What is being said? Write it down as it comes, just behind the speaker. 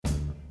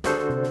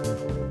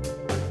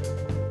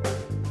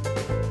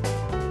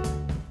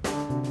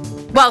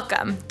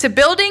Welcome to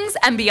Buildings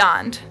and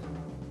Beyond,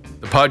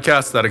 the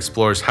podcast that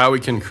explores how we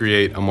can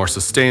create a more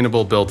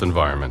sustainable built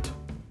environment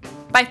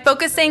by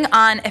focusing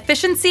on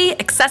efficiency,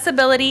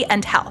 accessibility,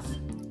 and health.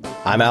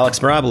 I'm Alex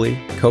Mirabili,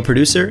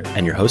 co-producer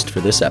and your host for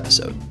this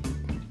episode.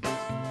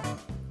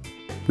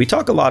 We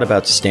talk a lot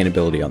about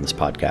sustainability on this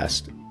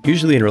podcast,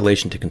 usually in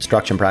relation to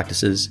construction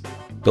practices,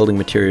 building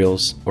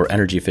materials, or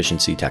energy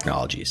efficiency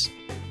technologies,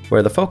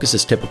 where the focus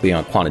is typically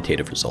on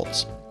quantitative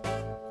results.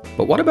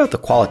 But what about the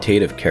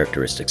qualitative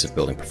characteristics of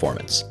building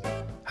performance?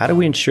 How do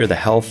we ensure the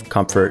health,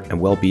 comfort, and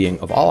well-being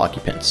of all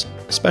occupants,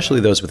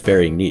 especially those with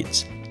varying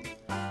needs?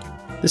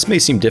 This may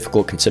seem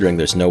difficult considering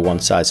there's no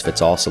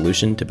one-size-fits-all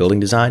solution to building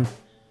design,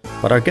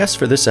 but our guest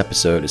for this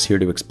episode is here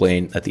to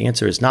explain that the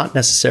answer is not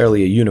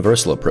necessarily a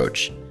universal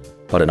approach,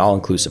 but an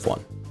all-inclusive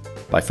one,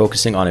 by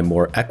focusing on a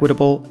more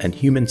equitable and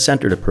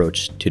human-centered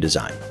approach to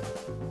design.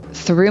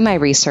 Through my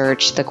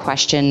research, the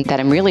question that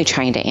I'm really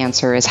trying to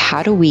answer is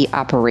how do we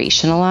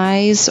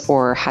operationalize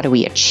or how do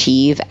we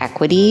achieve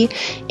equity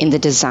in the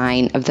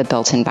design of the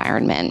built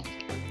environment?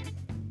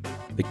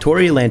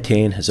 Victoria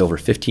Lantane has over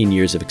 15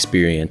 years of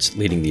experience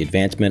leading the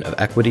advancement of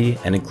equity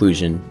and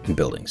inclusion in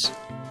buildings.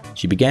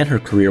 She began her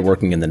career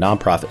working in the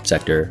nonprofit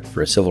sector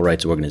for a civil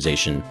rights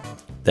organization,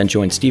 then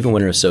joined Stephen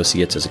Winter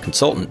Associates as a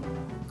consultant,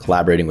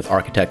 collaborating with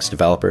architects,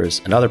 developers,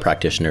 and other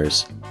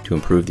practitioners to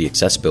improve the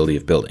accessibility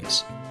of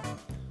buildings.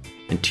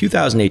 In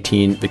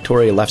 2018,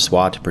 Victoria left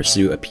SWA to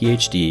pursue a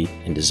PhD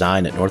in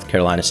design at North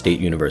Carolina State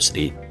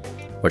University,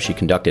 where she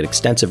conducted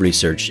extensive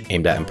research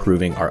aimed at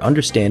improving our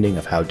understanding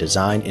of how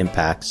design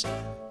impacts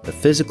the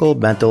physical,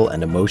 mental,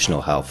 and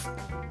emotional health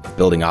of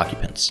building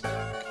occupants.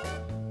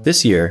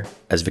 This year,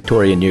 as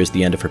Victoria nears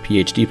the end of her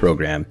PhD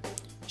program,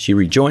 she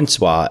rejoined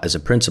SWA as a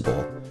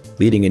principal,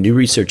 leading a new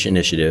research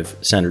initiative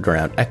centered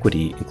around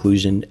equity,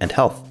 inclusion, and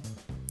health.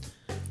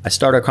 I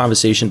start our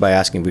conversation by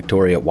asking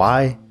Victoria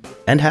why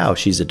and how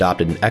she's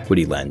adopted an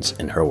equity lens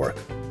in her work.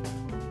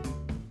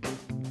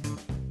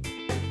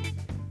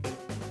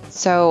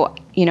 So,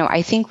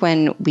 I think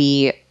when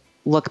we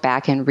look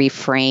back and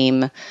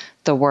reframe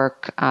the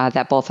work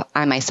that both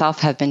I myself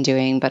have been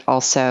doing, but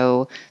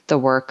also the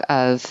work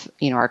of,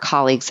 our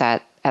colleagues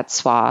at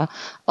SWA,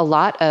 a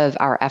lot of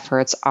our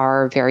efforts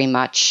are very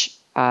much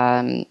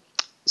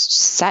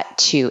set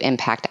to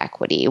impact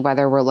equity,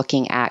 whether we're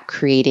looking at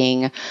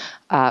creating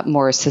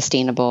more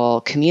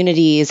sustainable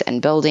communities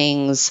and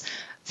buildings,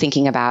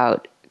 thinking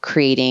about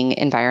creating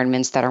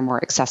environments that are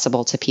more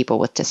accessible to people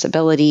with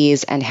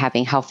disabilities and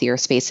having healthier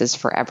spaces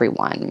for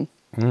everyone.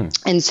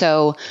 And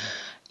so,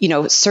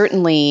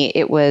 certainly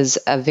it was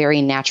a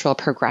very natural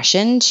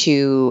progression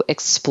to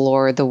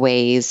explore the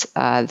ways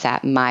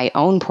that my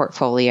own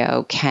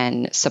portfolio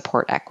can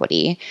support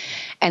equity.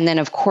 And then,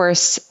 of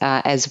course,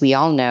 as we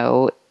all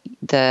know,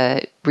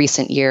 the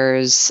recent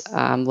years,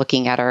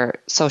 looking at our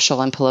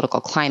social and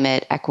political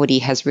climate, equity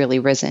has really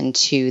risen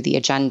to the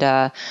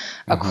agenda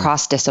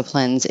across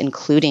disciplines,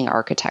 including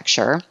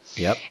architecture.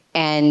 Yep.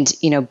 And,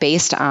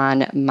 based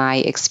on my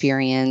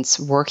experience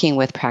working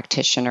with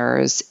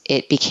practitioners,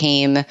 it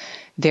became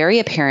very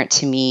apparent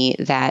to me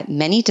that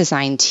many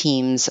design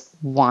teams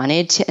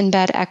wanted to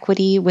embed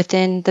equity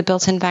within the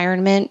built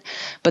environment,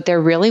 but there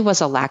really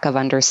was a lack of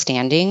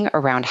understanding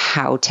around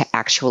how to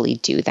actually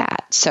do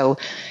that. So,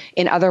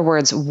 in other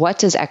words, what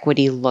does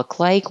equity look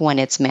like when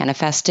it's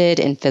manifested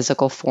in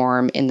physical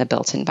form in the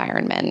built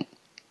environment?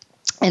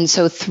 And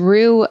so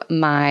through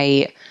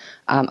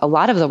a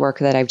lot of the work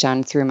that I've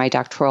done through my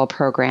doctoral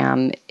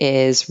program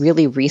is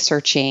really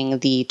researching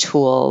the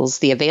tools,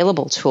 the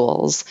available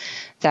tools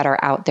that are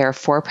out there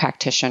for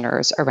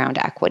practitioners around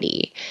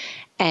equity.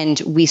 And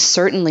we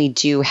certainly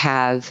do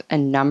have a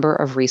number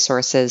of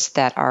resources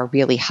that are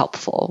really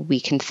helpful. We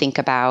can think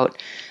about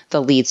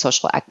the LEED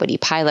Social Equity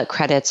Pilot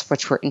Credits,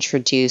 which were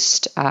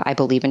introduced, I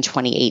believe, in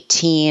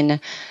 2018.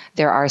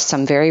 There are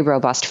some very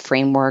robust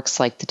frameworks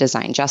like the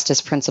Design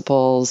Justice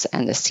Principles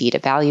and the SEED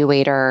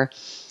Evaluator.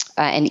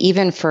 And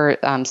even for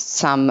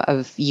some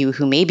of you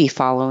who may be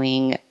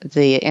following,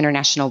 the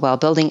International Well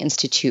Building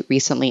Institute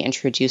recently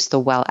introduced the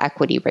Well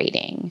Equity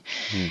Rating.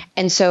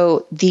 And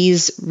so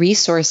these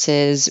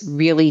resources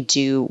really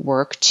do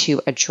work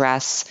to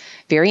address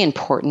very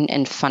important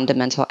and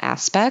fundamental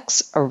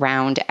aspects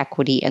around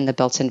equity in the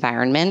built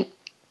environment.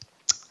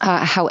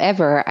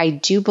 However, I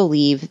do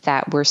believe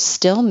that we're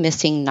still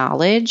missing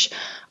knowledge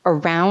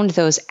around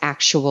those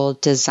actual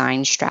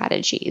design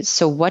strategies.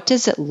 So what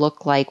does it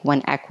look like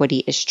when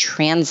equity is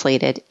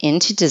translated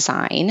into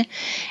design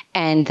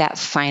and that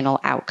final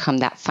outcome,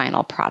 that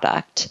final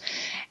product?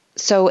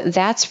 So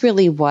that's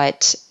really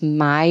what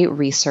my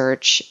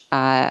research,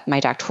 my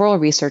doctoral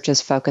research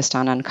is focused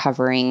on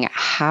uncovering.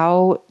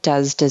 How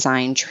does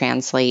design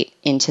translate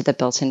into the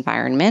built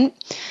environment?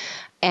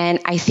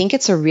 And I think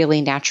it's a really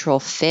natural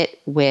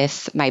fit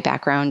with my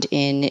background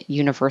in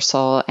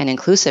universal and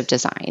inclusive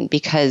design,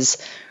 because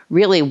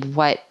really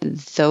what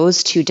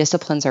those two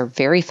disciplines are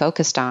very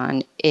focused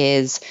on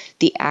is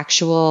the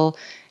actual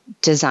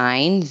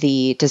design,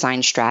 the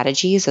design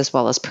strategies, as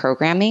well as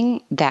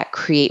programming that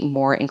create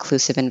more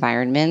inclusive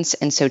environments.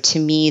 And so to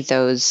me,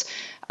 those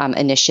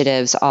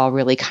initiatives all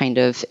really kind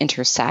of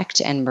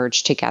intersect and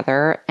merge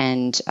together.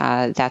 And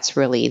that's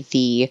really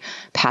the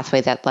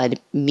pathway that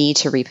led me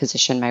to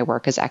reposition my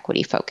work as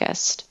equity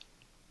focused.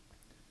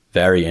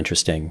 Very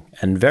interesting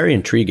and very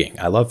intriguing.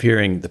 I love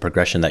hearing the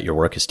progression that your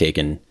work has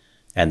taken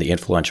and the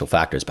influential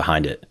factors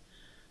behind it.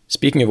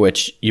 Speaking of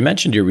which, you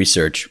mentioned your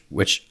research,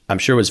 which I'm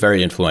sure was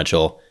very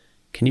influential.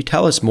 Can you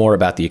tell us more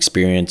about the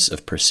experience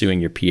of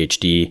pursuing your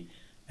PhD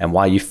and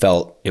why you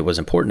felt it was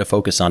important to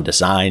focus on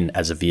design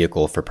as a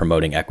vehicle for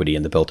promoting equity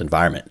in the built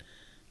environment?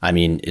 I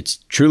mean, it's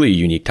truly a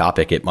unique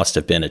topic. It must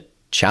have been a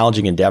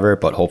challenging endeavor,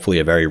 but hopefully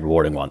a very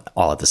rewarding one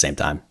all at the same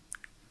time.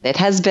 It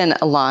has been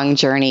a long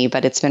journey,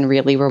 but it's been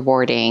really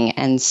rewarding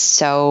and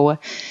so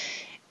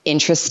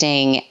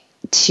interesting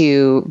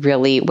to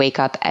really wake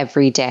up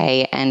every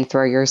day and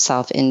throw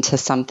yourself into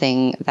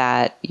something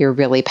that you're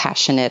really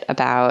passionate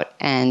about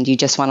and you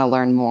just want to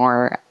learn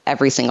more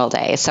every single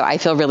day. So I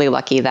feel really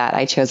lucky that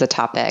I chose a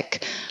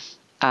topic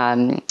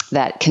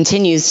that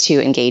continues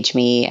to engage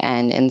me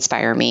and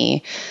inspire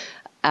me.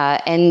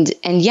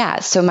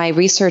 So my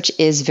research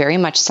is very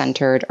much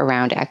centered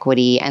around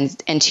equity.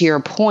 And to your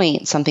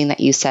point, something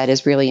that you said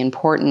is really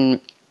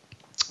important,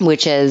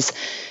 which is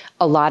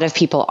a lot of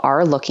people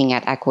are looking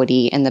at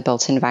equity in the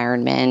built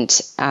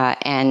environment,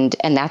 and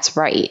that's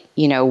right.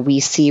 You know, we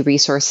see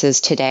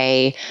resources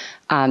today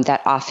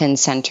that often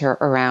center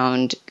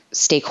around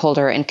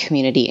stakeholder and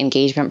community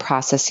engagement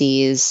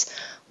processes,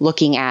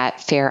 looking at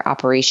fair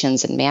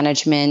operations and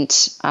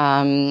management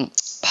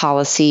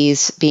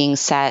policies being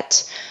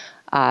set,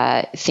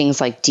 things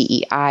like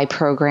DEI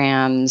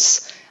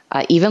programs,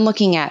 even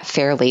looking at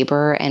fair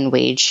labor and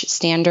wage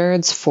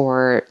standards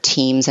for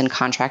teams and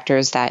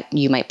contractors that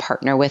you might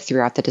partner with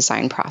throughout the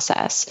design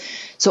process.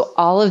 So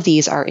all of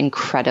these are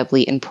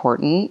incredibly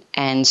important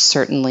and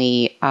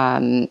certainly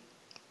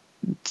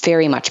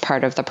very much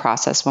part of the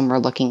process when we're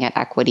looking at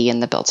equity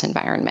in the built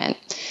environment.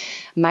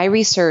 My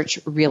research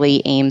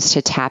really aims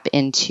to tap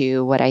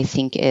into what I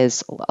think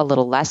is a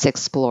little less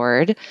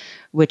explored,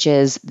 which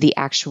is the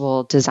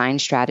actual design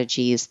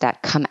strategies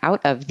that come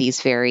out of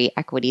these very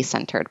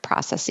equity-centered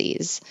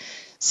processes.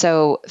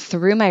 So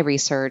through my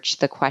research,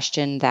 the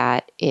question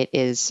that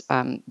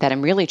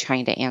I'm really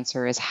trying to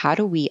answer is how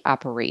do we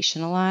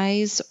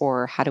operationalize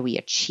or how do we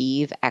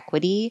achieve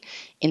equity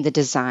in the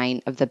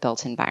design of the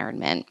built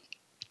environment?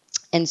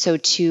 And so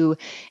to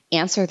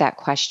answer that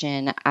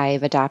question,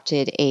 I've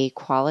adopted a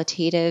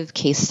qualitative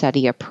case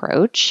study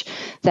approach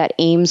that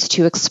aims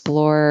to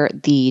explore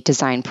the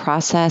design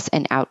process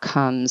and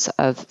outcomes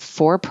of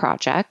 4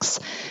 projects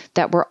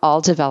that were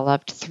all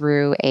developed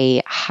through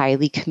a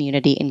highly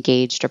community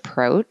engaged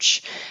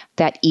approach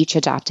that each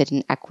adopted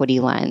an equity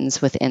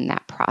lens within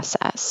that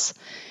process.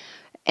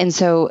 And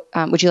so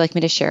would you like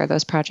me to share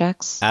those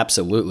projects?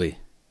 Absolutely.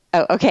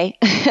 Oh, okay.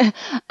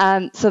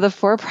 So the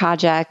 4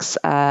 projects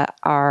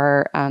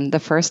are, the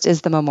first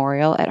is the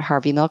memorial at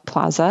Harvey Milk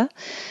Plaza,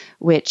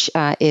 which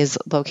is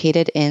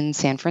located in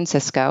San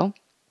Francisco.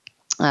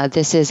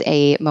 This is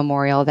a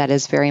memorial that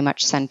is very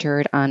much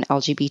centered on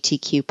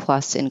LGBTQ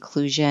plus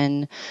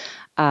inclusion,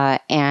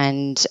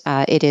 and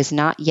it is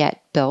not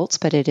yet built,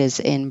 but it is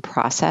in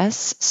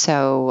process.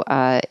 So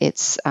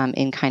it's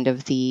in kind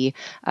of the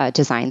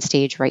design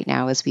stage right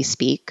now as we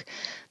speak.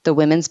 The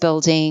Women's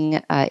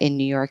Building in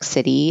New York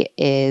City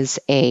is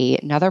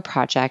another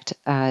project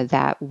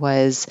that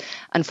was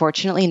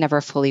unfortunately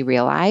never fully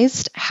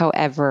realized.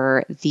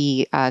 However,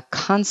 the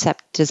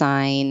concept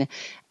design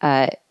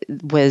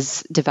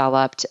was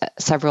developed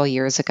several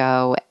years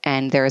ago,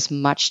 and there's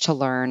much to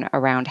learn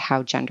around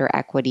how gender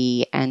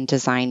equity and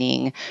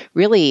designing,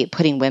 really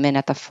putting women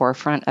at the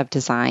forefront of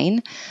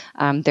design.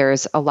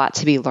 There's a lot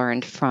to be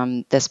learned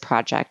from this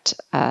project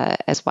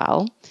as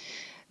well.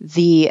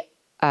 The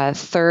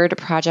third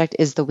project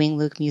is the Wing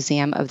Luke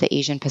Museum of the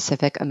Asian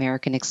Pacific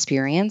American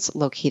Experience,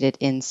 located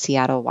in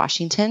Seattle,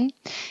 Washington.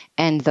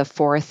 And the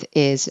fourth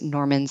is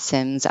Norman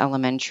Sims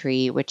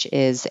Elementary, which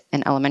is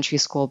an elementary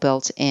school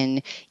built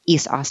in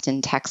East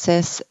Austin,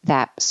 Texas,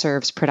 that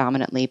serves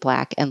predominantly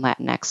Black and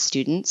Latinx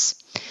students.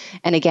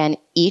 And again,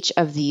 each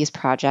of these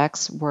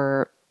projects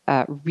were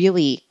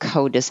really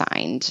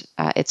co-designed.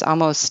 It's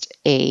almost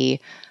a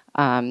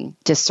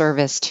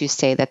disservice to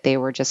say that they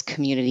were just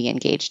community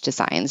engaged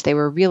designs. They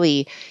were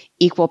really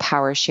equal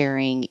power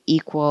sharing,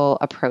 equal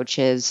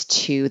approaches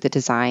to the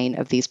design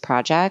of these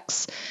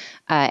projects.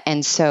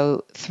 And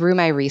so through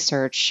my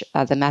research,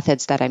 the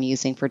methods that I'm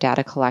using for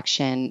data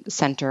collection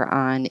center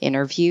on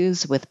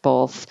interviews with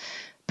both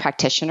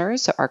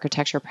practitioners, so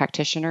architecture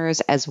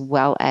practitioners, as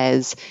well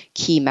as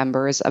key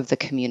members of the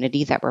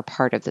community that were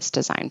part of this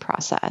design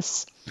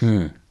process.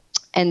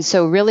 And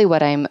so really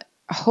what I'm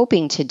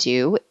hoping to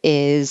do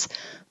is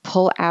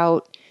pull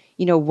out,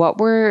 what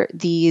were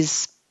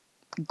these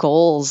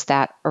goals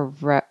that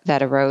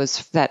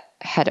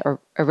had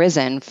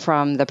arisen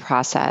from the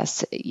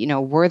process?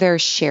 Were there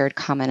shared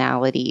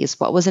commonalities?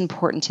 What was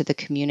important to the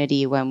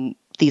community when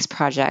these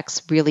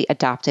projects really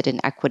adopted an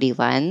equity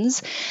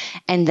lens?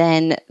 And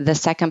then the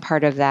second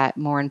part of that,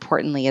 more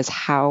importantly, is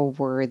how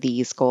were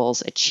these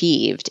goals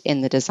achieved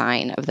in the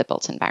design of the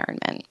built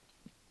environment?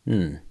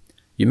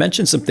 You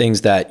mentioned some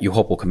things that you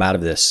hope will come out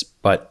of this,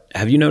 but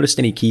have you noticed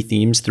any key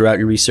themes throughout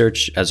your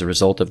research as a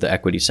result of the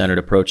equity-centered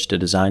approach to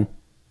design?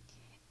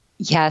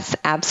 Yes,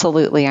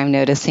 absolutely. I'm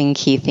noticing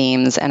key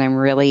themes, and I'm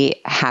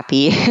really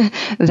happy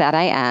that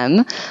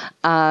I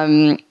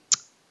am.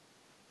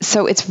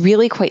 So it's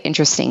really quite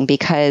interesting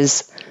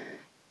because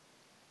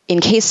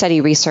in case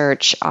study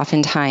research,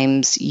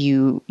 oftentimes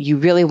you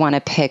really want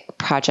to pick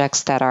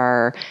projects that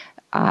are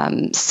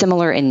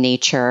similar in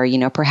nature.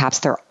 Perhaps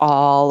they're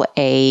all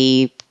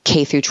a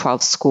K through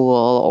 12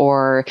 school,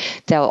 or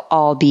they'll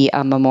all be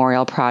a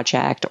memorial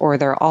project, or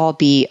they'll all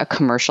be a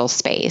commercial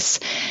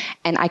space.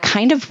 And I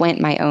kind of went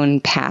my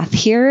own path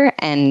here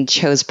and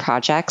chose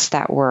projects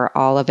that were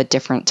all of a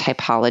different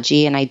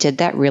typology. And I did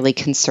that really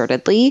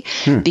concertedly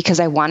because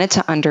I wanted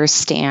to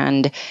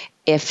understand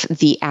if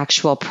the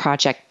actual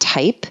project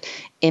type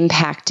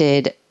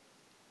impacted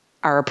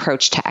our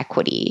approach to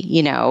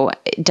equity.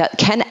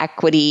 Can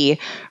equity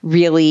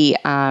really,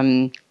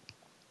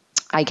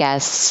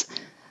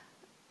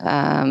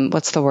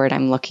 what's the word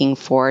I'm looking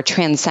for?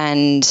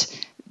 Transcend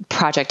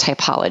project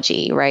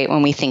typology, right?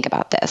 When we think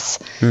about this.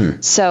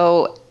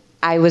 So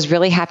I was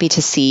really happy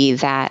to see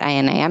that,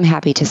 and I am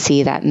happy to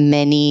see that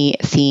many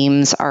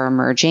themes are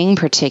emerging,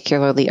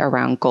 particularly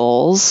around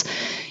goals.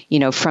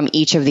 From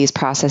each of these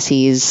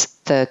processes,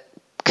 the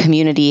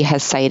community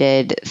has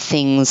cited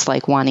things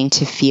like wanting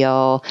to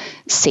feel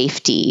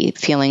safety,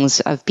 feelings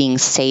of being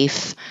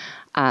safe,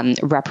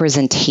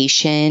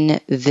 representation,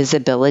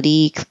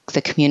 visibility.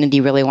 The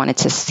community really wanted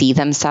to see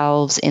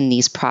themselves in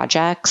these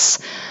projects.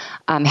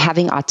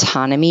 Having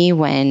autonomy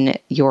when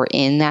you're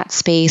in that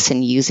space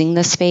and using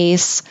the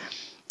space.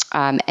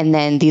 And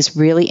then these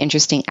really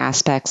interesting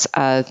aspects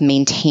of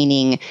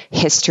maintaining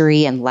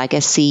history and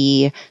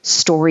legacy,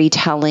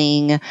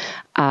 storytelling,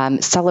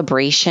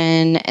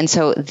 celebration. And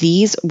so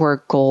these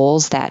were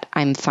goals that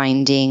I'm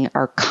finding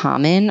are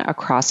common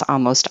across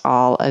almost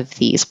all of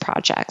these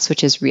projects,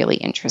 which is really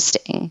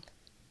interesting.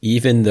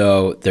 Even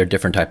though they're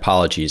different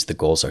typologies, the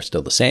goals are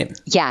still the same.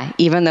 Yeah,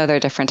 even though they're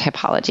different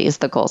typologies,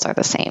 the goals are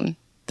the same.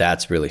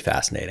 That's really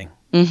fascinating.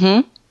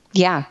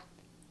 Yeah.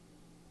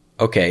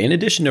 Okay, in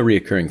addition to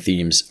reoccurring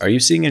themes, are you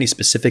seeing any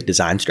specific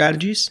design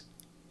strategies?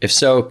 If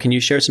so, can you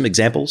share some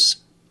examples?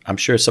 I'm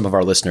sure some of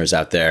our listeners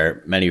out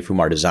there, many of whom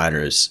are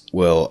designers,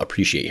 will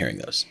appreciate hearing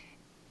those.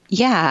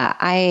 Yeah,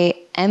 I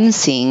am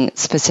seeing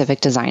specific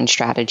design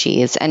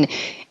strategies. And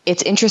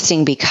it's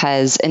interesting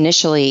because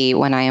initially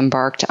when I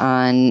embarked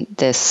on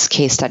this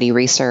case study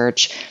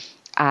research,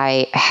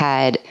 I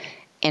had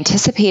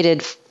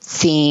anticipated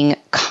seeing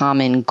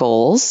common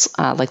goals,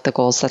 like the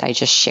goals that I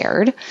just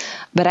shared.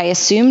 But I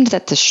assumed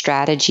that the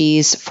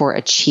strategies for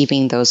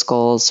achieving those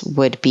goals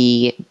would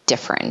be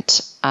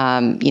different,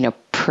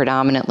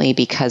 predominantly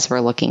because we're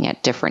looking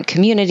at different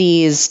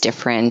communities,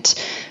 different,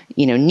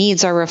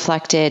 needs are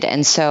reflected.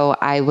 And so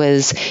I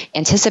was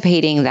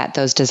anticipating that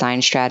those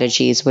design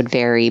strategies would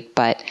vary,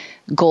 but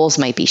goals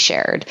might be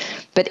shared.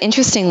 But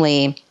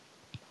interestingly,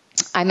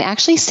 I'm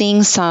actually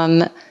seeing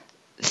some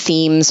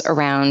themes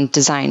around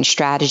design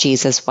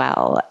strategies as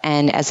well.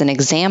 And as an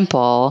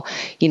example,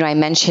 I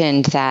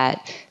mentioned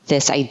that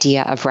this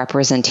idea of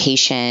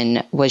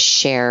representation was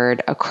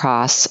shared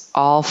across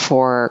all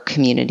 4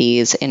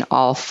 communities in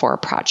all 4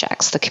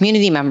 projects. The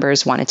community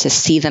members wanted to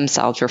see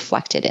themselves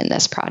reflected in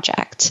this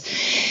project.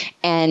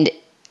 And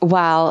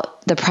while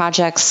the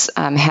projects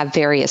have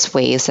various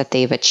ways that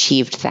they've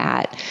achieved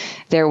that,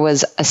 there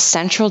was a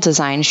central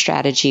design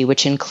strategy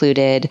which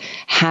included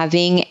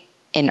having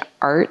an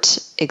art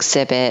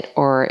exhibit,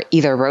 or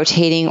either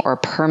rotating or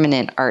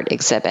permanent art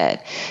exhibit,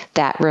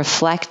 that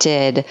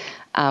reflected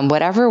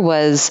whatever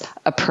was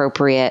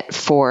appropriate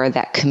for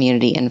that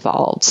community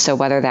involved. So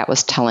whether that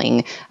was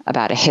telling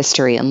about a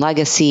history and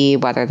legacy,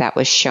 whether that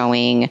was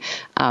showing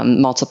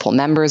multiple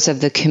members of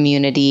the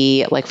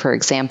community, like for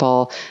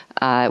example,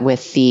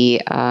 with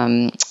the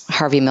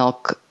Harvey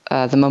Milk,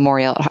 the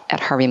memorial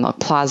at Harvey Milk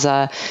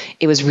Plaza,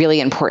 it was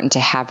really important to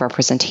have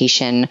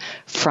representation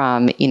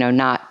from,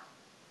 not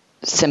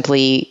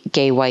simply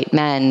gay white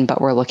men,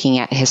 but we're looking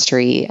at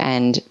history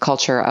and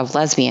culture of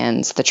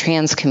lesbians, the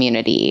trans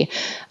community,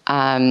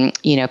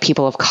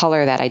 people of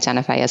color that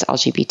identify as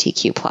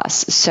LGBTQ+.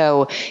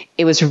 So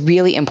it was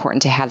really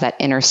important to have that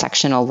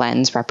intersectional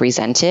lens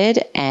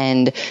represented.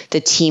 And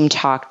the team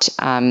talked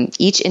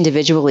each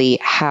individually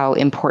how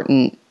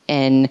important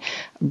in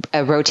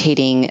a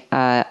rotating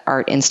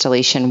art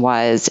installation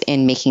was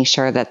in making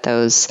sure that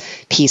those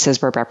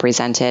pieces were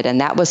represented.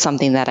 And that was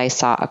something that I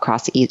saw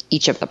across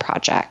each of the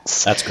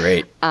projects. That's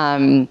great.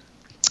 Another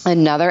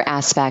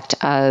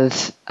aspect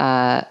of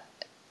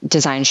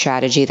design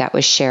strategy that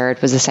was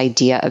shared was this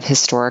idea of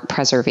historic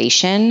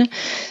preservation.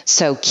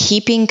 So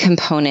keeping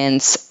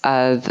components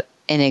of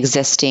an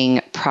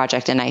existing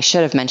project, and I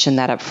should have mentioned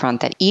that up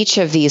front, that each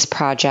of these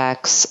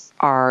projects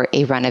are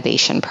a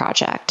renovation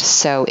project.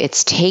 So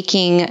it's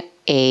taking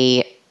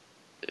a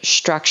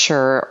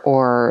structure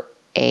or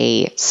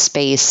a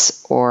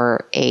space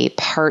or a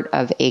part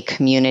of a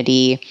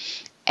community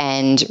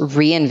and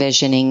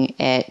re-envisioning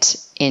it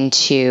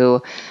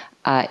into,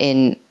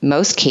 in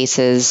most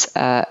cases,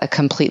 a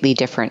completely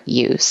different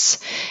use.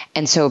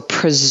 And so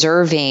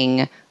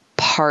preserving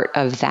part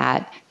of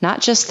that,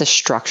 not just the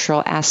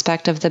structural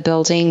aspect of the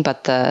building,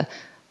 but the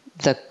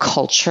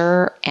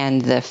culture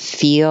and the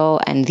feel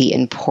and the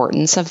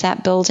importance of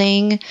that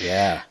building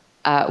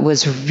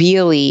was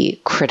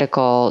really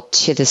critical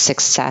to the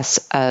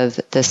success of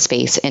the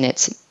space in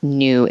its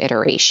new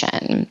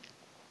iteration.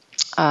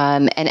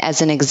 And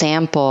as an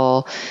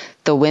example,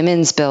 the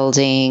women's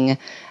building,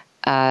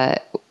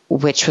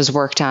 which was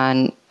worked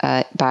on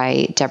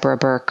by Deborah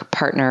Burke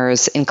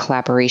Partners in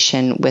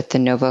collaboration with the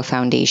Novo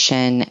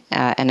Foundation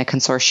and a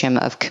consortium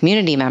of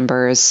community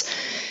members,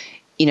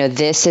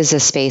 this is a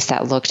space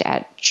that looked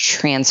at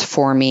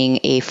transforming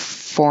a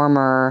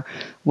former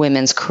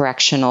women's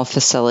correctional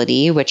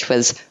facility, which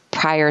was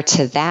prior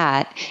to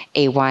that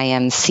a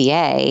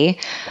YMCA.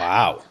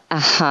 Wow.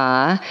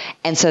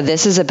 And so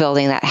this is a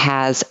building that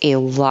has a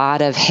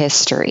lot of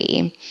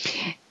history.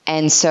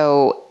 And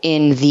so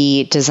in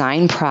the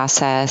design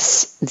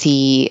process,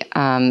 the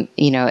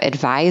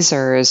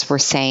advisors were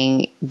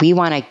saying, we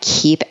want to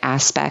keep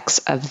aspects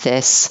of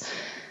this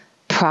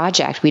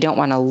project. We don't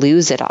want to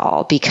lose it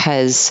all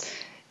because,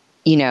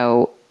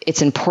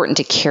 it's important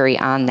to carry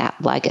on that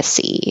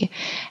legacy.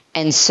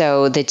 And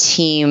so the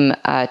team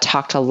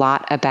talked a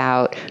lot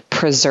about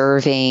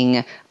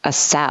preserving a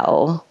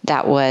cell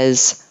that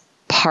was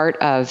part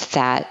of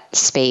that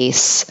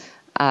space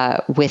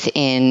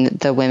within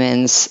the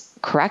women's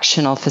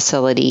correctional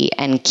facility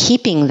and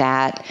keeping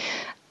that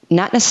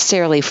not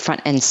necessarily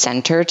front and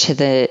center to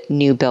the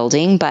new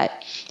building, but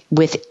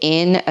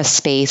within a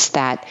space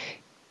that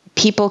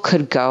people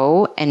could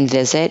go and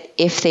visit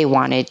if they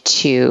wanted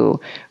to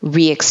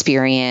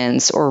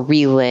re-experience or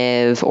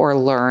relive or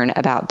learn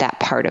about that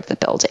part of the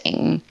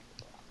building.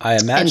 I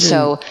imagine. And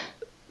so,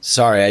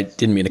 sorry, I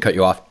didn't mean to cut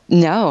you off.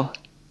 No.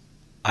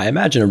 I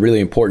imagine a really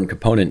important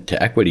component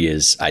to equity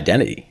is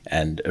identity,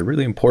 and a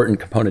really important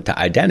component to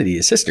identity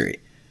is history.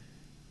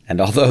 And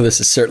although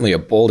this is certainly a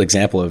bold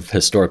example of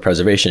historic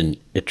preservation,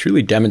 it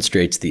truly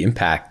demonstrates the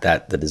impact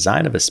that the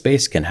design of a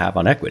space can have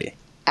on equity.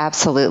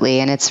 Absolutely.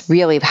 And it's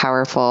really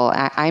powerful.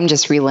 I'm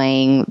just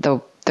relaying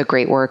the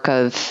great work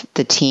of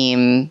the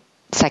team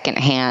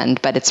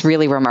secondhand, but it's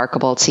really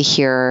remarkable to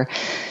hear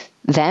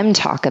them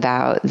talk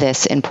about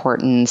this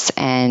importance.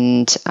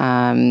 And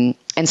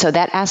so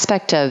that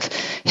aspect of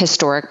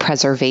historic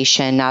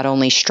preservation, not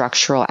only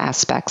structural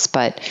aspects,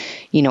 but,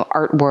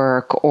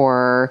 artwork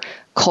or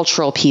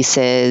cultural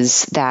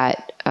pieces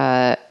that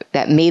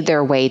made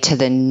their way to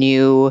the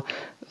new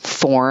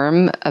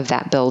form of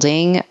that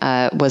building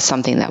was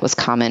something that was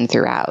common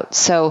throughout.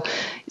 So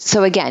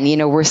again,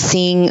 we're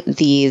seeing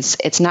these,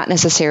 it's not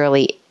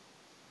necessarily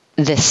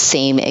the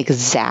same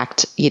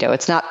exact,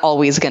 it's not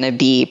always going to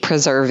be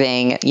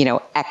preserving,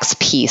 X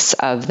piece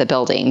of the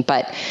building,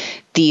 but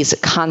these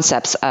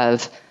concepts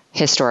of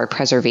historic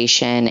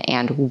preservation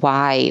and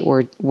why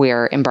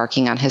we're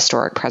embarking on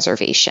historic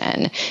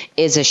preservation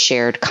is a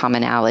shared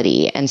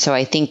commonality. And so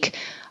I think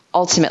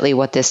ultimately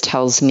what this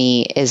tells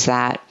me is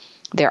that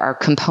there are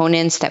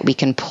components that we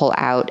can pull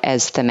out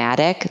as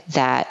thematic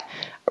that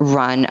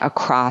run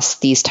across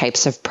these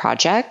types of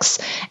projects.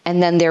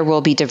 And then there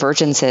will be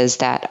divergences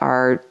that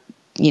are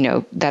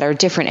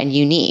different and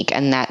unique.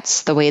 And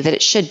that's the way that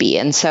it should be.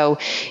 And so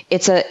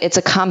it's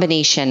a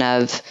combination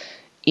of,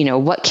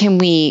 what can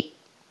we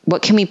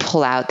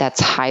pull out that's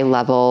high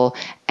level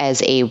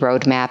as a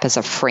roadmap, as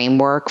a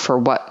framework for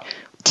what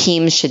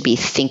teams should be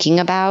thinking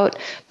about,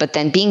 but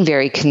then being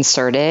very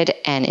concerted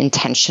and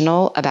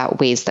intentional about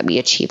ways that we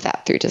achieve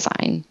that through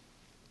design.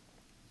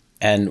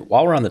 And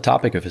while we're on the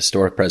topic of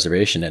historic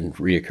preservation and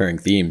reoccurring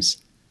themes,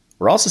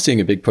 we're also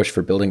seeing a big push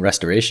for building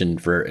restoration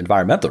for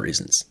environmental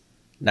reasons.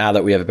 Now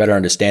that we have a better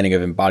understanding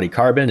of embodied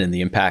carbon and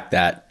the impact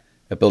that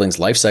a building's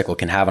life cycle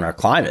can have on our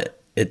climate,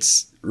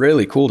 it's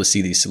really cool to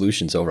see these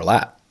solutions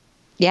overlap.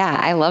 Yeah,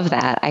 I love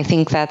that. I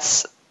think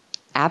that's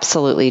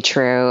absolutely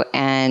true.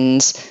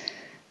 And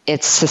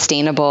it's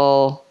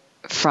sustainable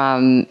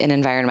from an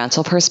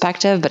environmental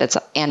perspective, but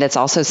it's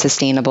also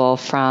sustainable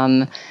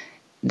from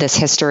this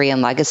history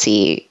and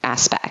legacy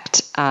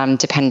aspect,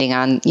 depending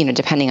on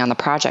the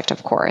project,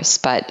 of course.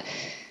 But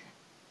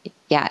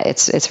yeah,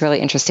 it's really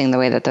interesting the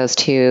way that those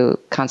two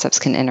concepts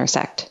can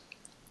intersect.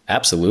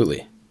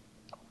 Absolutely.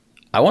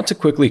 I want to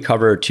quickly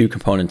cover two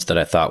components that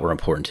I thought were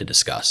important to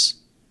discuss.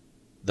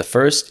 The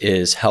first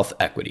is health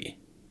equity.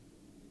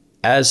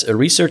 As a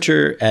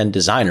researcher and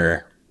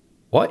designer,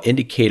 what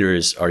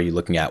indicators are you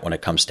looking at when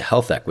it comes to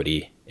health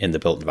equity in the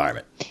built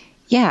environment?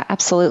 Yeah,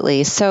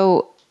 absolutely.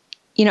 So,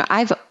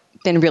 I've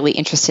been really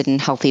interested in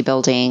healthy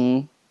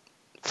building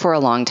for a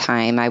long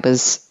time. I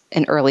was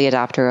an early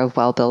adopter of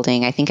well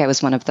building. I think I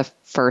was one of the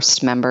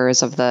first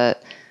members of the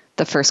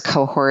the first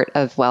cohort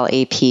of WELL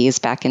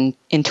APs back in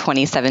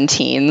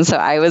 2017. So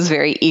I was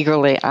very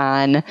eagerly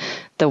on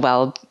the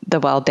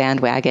WELL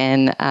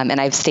bandwagon, and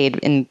I've stayed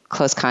in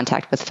close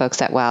contact with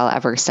folks at WELL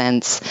ever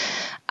since.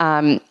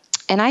 And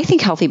I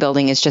think healthy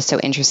building is just so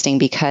interesting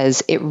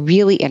because it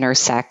really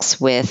intersects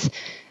with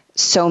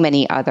so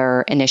many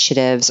other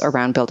initiatives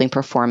around building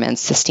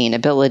performance,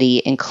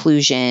 sustainability,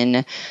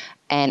 inclusion.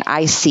 And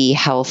I see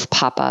health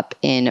pop up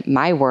in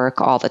my work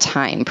all the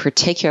time,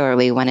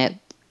 particularly when it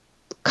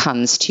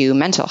comes to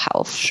mental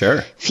health.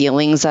 Sure.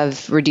 Feelings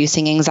of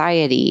reducing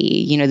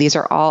anxiety. These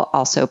are all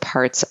also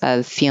parts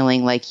of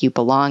feeling like you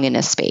belong in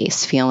a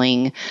space,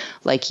 feeling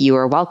like you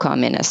are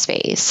welcome in a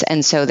space.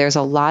 And so there's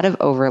a lot of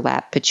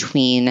overlap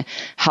between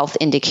health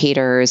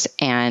indicators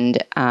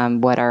and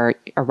what are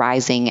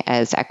arising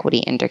as equity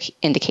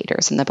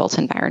indicators in the built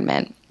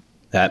environment.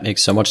 That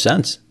makes so much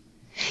sense.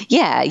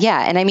 Yeah.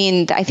 And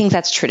I think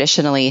that's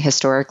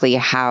historically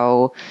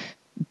how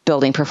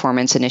building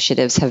performance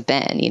initiatives have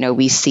been.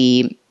 We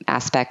see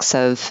aspects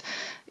of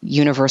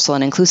universal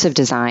and inclusive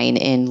design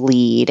in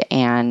LEED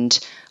and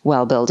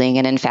WELL building.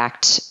 And in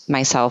fact,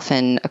 myself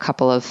and a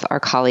couple of our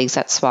colleagues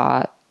at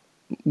SWA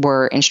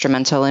were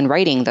instrumental in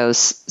writing those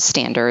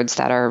standards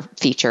that are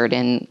featured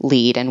in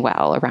LEED and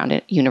WELL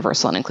around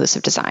universal and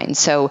inclusive design.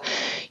 So,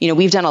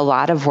 we've done a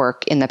lot of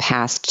work in the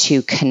past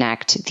to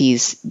connect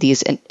these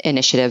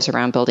initiatives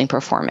around building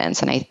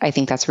performance. And I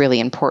think that's really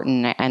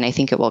important, and I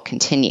think it will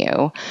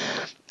continue.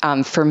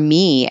 For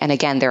me, and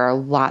again, there are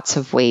lots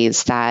of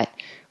ways that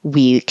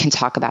we can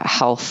talk about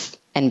health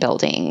and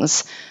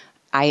buildings.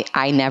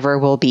 I never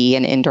will be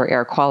an indoor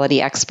air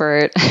quality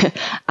expert.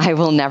 I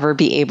will never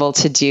be able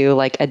to do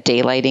like a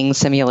daylighting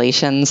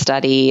simulation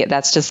study.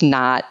 That's just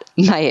not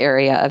my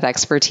area of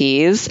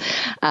expertise.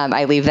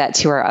 I leave that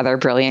to our other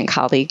brilliant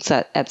colleagues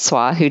at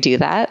SWA who do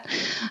that.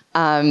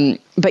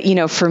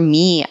 But, for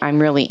me, I'm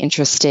really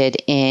interested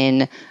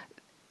in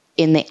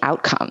the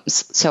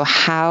outcomes. So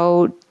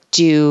how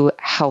do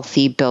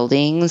healthy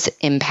buildings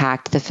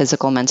impact the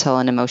physical, mental,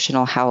 and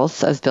emotional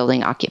health of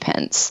building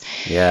occupants?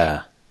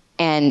 Yeah.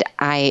 And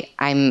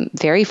I'm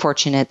very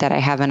fortunate that I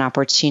have an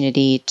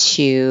opportunity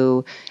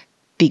to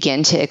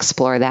begin to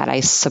explore that. I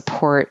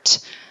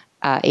support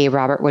a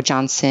Robert Wood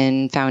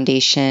Johnson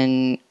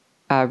Foundation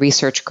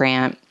research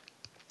grant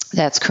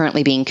that's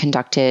currently being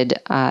conducted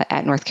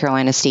at North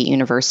Carolina State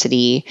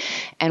University.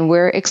 And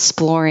we're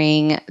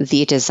exploring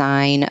the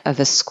design of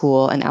a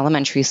school, an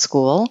elementary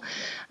school,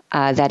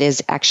 that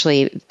is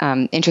actually,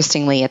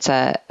 interestingly, it's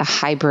a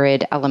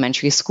hybrid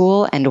elementary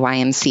school and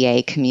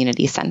YMCA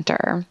community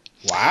center.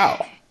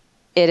 Wow.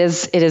 It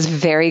is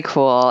very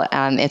cool.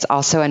 It's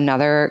also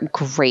another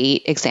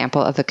great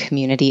example of a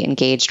community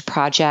engaged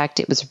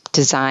project. It was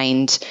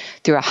designed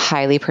through a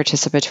highly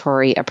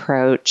participatory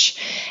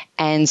approach.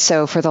 And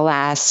so for the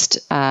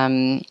last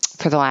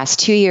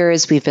 2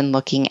 years, we've been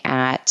looking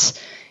at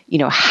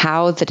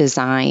how the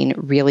design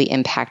really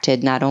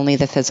impacted not only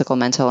the physical,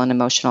 mental, and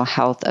emotional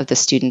health of the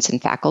students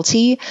and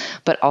faculty,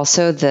 but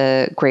also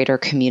the greater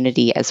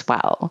community as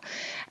well.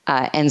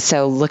 And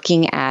so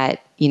looking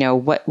at,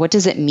 what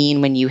does it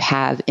mean when you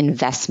have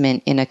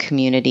investment in a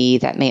community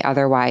that may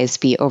otherwise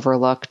be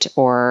overlooked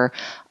or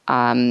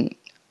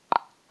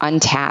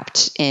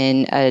untapped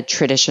in a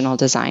traditional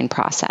design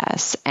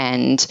process?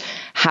 And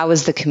how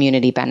is the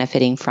community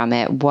benefiting from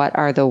it? What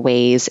are the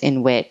ways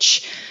in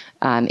which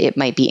it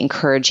might be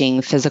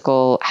encouraging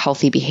physical,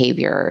 healthy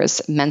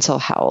behaviors, mental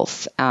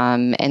health?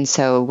 And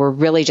so we're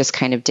really just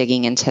kind of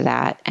digging into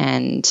that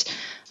and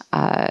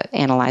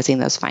analyzing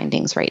those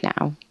findings right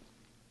now.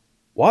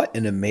 What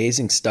an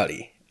amazing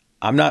study.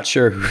 I'm not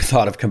sure who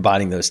thought of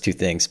combining those two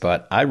things,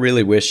 but I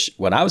really wish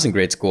when I was in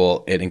grade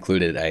school, it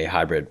included a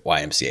hybrid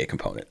YMCA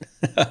component.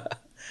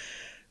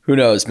 Who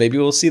knows? Maybe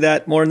we'll see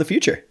that more in the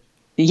future.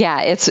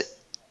 Yeah,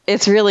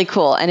 it's really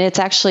cool. And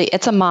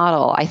it's a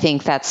model, I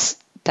think, that's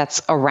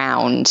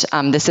around.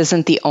 This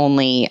isn't the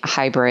only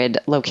hybrid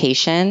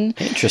location.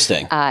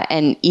 Interesting.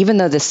 And even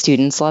though the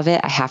students love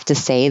it, I have to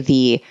say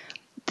the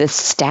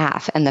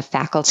staff and the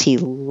faculty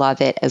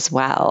love it as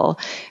well,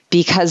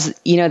 because,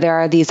 there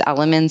are these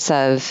elements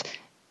of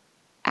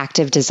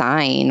active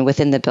design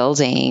within the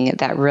building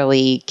that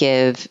really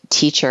give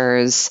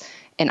teachers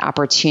an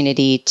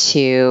opportunity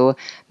to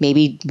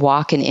maybe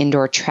walk an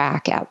indoor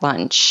track at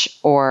lunch,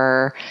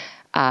 or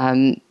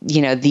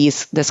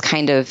this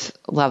kind of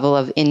level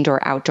of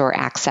indoor-outdoor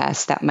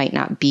access that might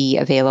not be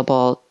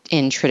available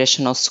in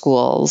traditional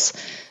schools.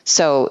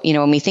 So,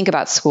 when we think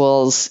about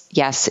schools,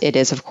 yes, it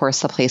is, of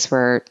course, the place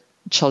where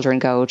children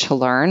go to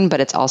learn, but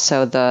it's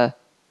also the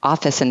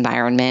office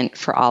environment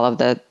for all of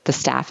the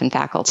staff and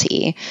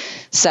faculty.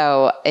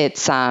 So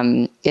it's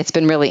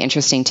been really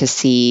interesting to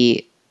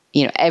see,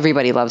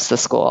 everybody loves the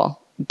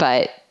school,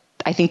 but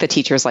I think the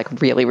teachers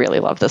really, really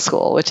love the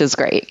school, which is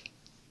great.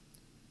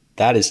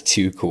 That is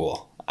too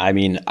cool. I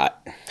mean,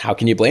 how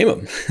can you blame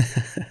them?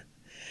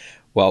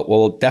 Well,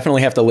 we'll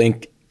definitely have to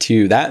link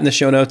to that in the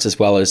show notes, as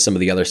well as some of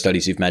the other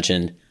studies you've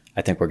mentioned.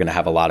 I think we're going to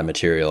have a lot of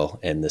material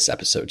in this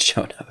episode's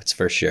show notes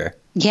for sure.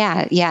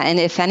 Yeah. And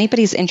if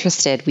anybody's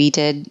interested, we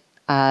did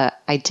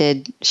I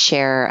did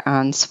share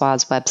on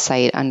SWA's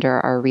website under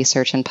our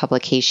research and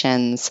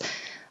publications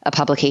a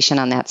publication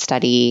on that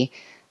study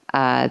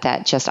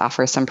that just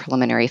offers some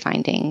preliminary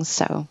findings.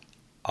 So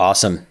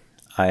awesome.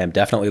 I am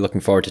definitely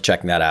looking forward to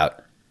checking that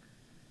out.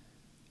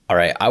 All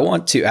right. I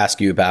want to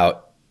ask you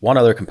about one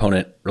other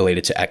component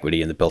related to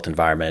equity in the built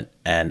environment,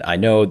 and I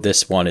know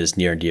this one is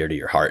near and dear to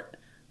your heart.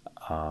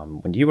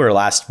 When you were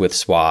last with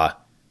SWA,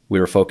 we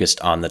were focused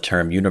on the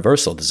term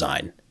universal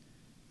design.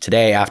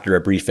 Today, after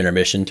a brief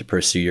intermission to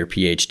pursue your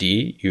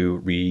PhD, you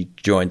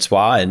rejoined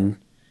SWA, and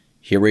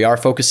here we are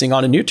focusing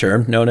on a new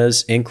term known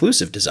as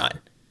inclusive design.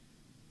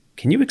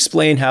 Can you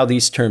explain how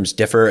these terms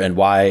differ and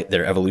why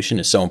their evolution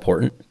is so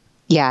important?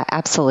 Yeah,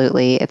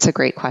 absolutely. It's a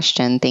great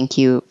question. Thank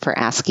you for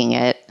asking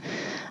it.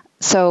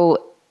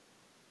 So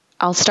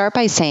I'll start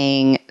by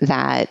saying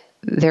that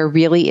there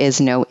really is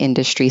no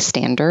industry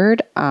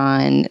standard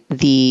on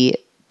the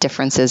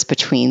differences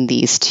between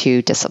these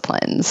two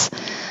disciplines.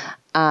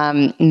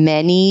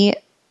 Many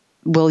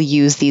will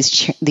use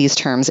these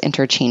terms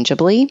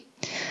interchangeably.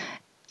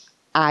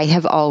 I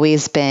have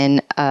always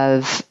been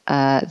of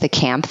the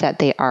camp that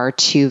they are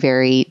two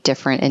very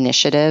different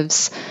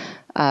initiatives.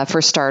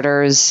 For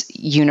starters,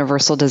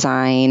 universal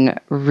design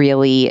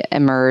really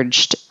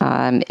emerged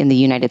in the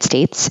United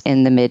States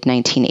in the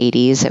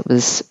mid-1980s. It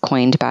was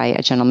coined by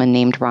a gentleman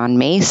named Ron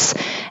Mace,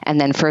 and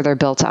then further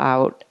built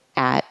out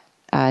at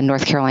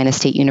North Carolina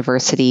State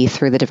University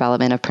through the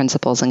development of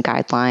principles and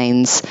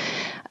guidelines,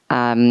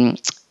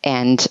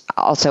 and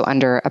also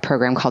under a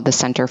program called the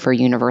Center for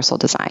Universal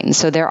Design.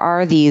 So there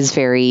are these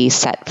very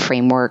set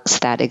frameworks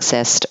that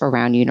exist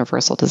around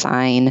universal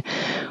design,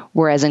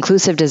 whereas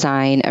inclusive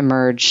design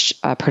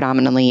emerged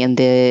predominantly in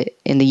the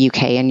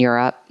UK and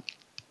Europe,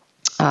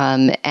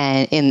 and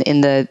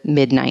in the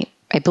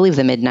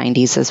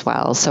mid-90s as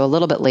well. So a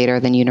little bit later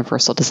than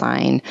universal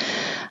design.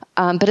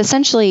 But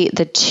essentially,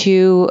 the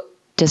two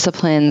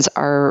disciplines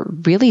are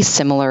really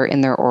similar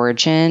in their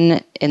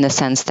origin, in the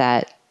sense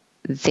that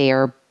they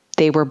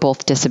were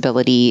both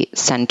disability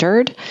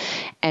centered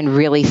and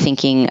really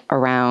thinking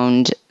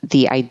around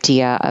the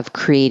idea of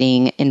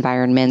creating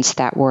environments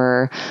that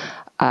were,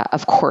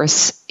 of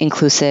course,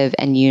 inclusive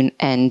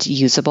and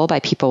usable by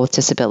people with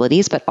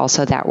disabilities, but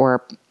also that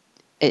were,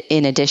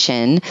 in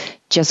addition,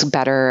 just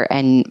better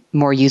and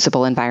more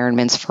usable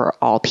environments for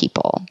all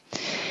people.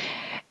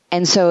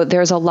 And so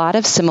there's a lot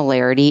of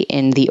similarity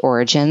in the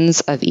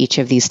origins of each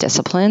of these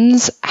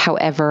disciplines.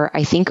 However,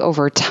 I think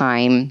over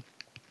time,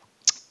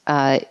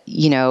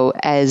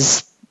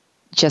 as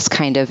just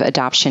kind of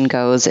adoption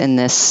goes in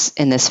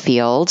this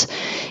field,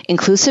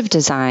 inclusive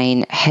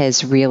design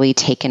has really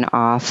taken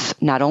off,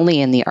 not only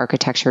in the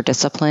architecture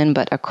discipline,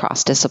 but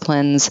across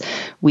disciplines.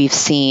 We've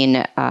seen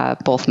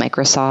both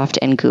Microsoft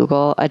and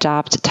Google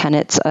adopt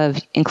tenets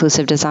of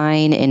inclusive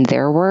design in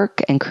their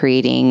work and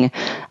creating,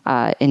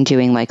 in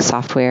doing like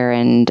software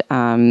and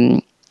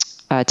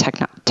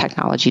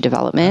technology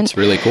development. That's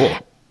really cool.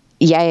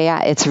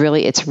 Yeah. It's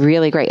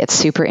really great. It's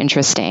super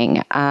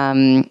interesting.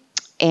 And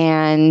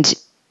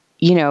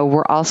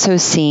we're also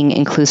seeing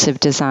inclusive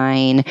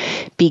design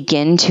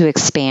begin to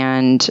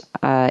expand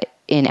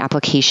in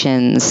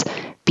applications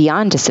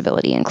beyond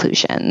disability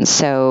inclusion.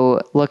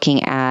 So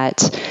looking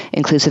at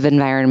inclusive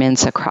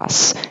environments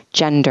across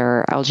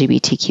gender,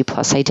 LGBTQ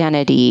plus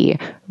identity,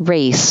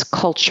 race,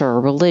 culture,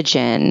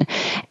 religion.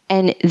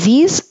 And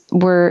these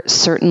were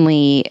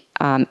certainly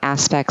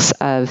aspects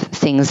of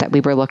things that we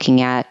were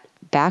looking at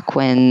back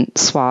when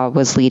SWA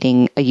was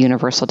leading a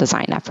universal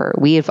design effort.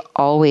 We have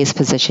always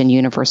positioned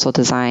universal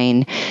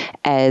design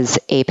as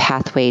a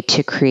pathway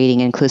to creating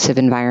inclusive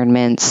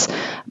environments,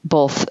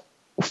 both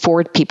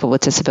for people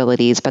with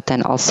disabilities, but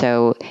then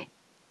also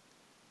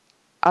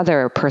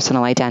other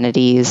personal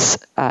identities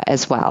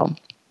as well.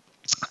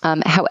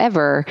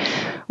 However,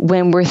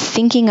 when we're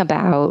thinking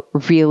about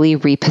really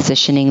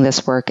repositioning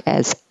this work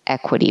as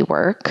equity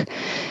work,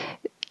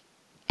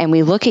 and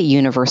we look at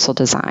universal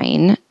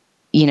design,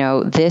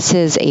 this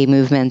is a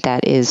movement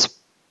that is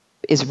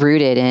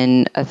rooted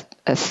in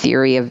a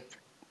theory of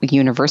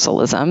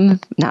universalism,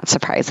 not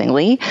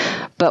surprisingly.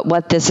 But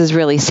what this is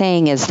really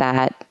saying is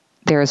that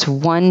there's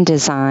one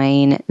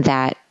design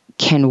that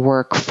can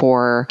work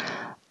for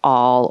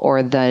all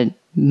or the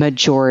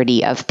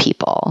majority of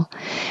people.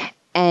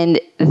 And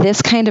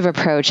this kind of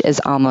approach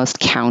is almost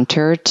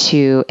counter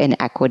to an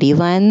equity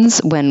lens,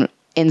 when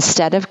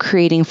instead of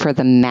creating for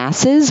the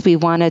masses, we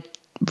want to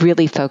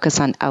really focus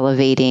on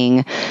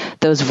elevating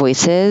those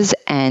voices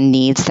and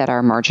needs that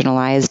are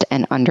marginalized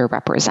and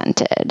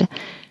underrepresented.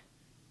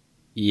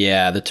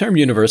 Yeah, the term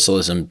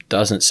universalism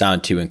doesn't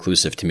sound too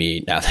inclusive to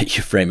me now that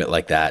you frame it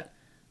like that.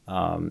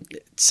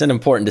 It's an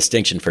important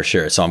distinction for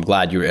sure, so I'm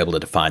glad you were able to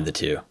define the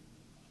two.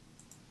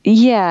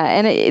 Yeah,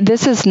 and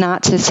this is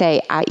not to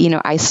say,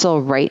 I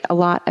still write a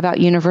lot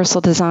about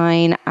universal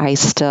design. I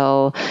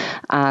still,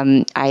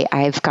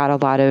 I've got a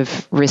lot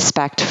of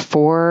respect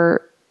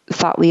for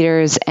thought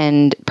leaders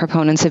and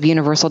proponents of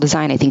universal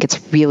design. I think it's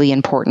really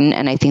important,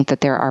 and I think that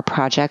there are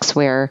projects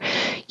where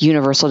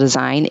universal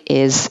design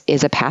is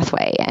a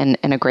pathway and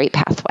a great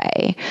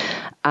pathway.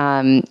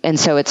 And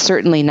so it's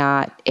certainly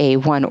not a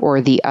one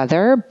or the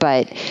other,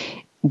 but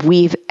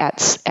we've at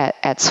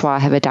SWA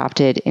have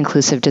adopted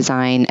inclusive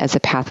design as a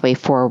pathway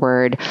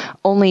forward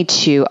only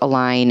to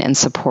align and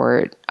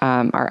support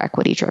our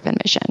equity-driven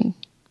mission.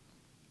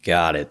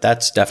 Got it.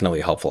 That's definitely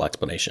a helpful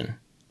explanation.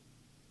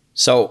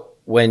 So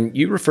when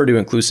you refer to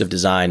inclusive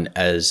design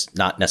as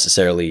not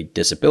necessarily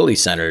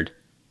disability-centered,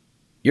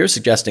 you're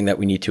suggesting that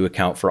we need to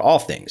account for all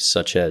things,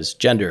 such as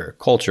gender,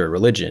 culture,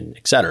 religion,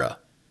 etc.,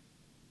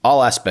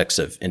 all aspects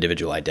of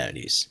individual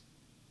identities.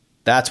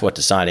 That's what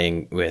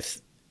designing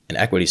with an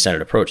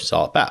equity-centered approach is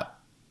all about.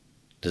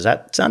 Does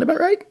that sound about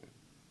right?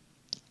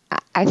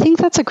 I think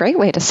that's a great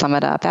way to sum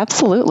it up.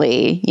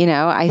 Absolutely.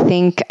 I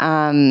think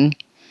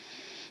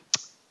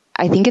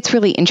it's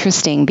really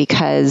interesting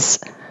because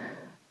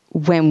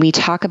when we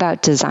talk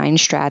about design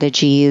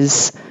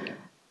strategies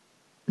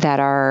that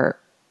are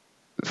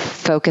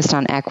focused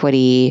on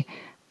equity,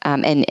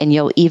 and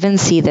you'll even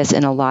see this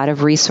in a lot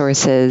of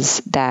resources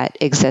that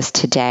exist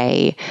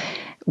today,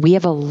 we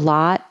have a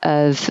lot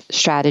of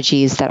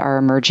strategies that are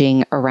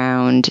emerging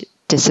around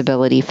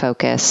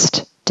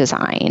disability-focused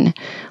design.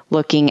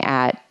 Looking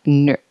at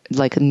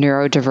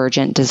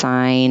neurodivergent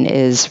design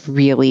is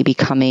really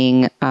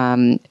becoming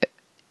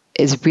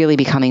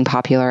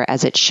popular,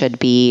 as it should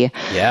be.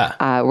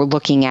 Yeah. We're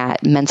looking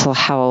at mental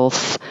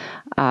health,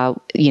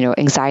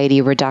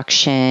 anxiety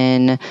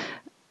reduction,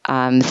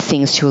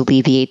 things to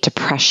alleviate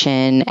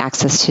depression,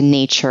 access to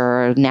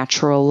nature,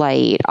 natural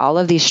light, all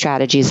of these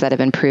strategies that have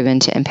been proven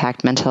to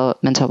impact mental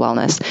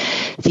wellness.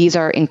 These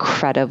are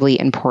incredibly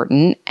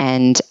important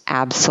and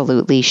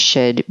absolutely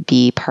should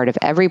be part of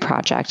every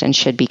project and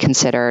should be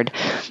considered.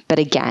 But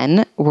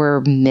again,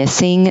 we're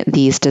missing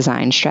these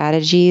design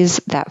strategies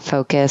that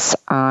focus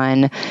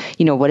on,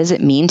 what does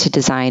it mean to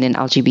design an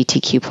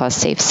LGBTQ plus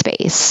safe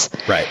space?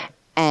 Right.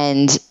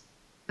 And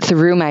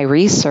through my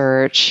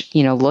research,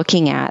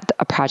 looking at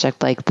a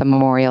project like the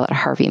Memorial at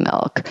Harvey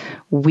Milk,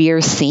 we're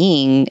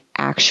seeing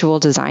actual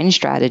design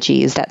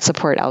strategies that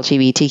support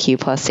LGBTQ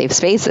plus safe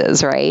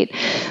spaces, right?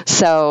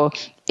 So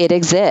it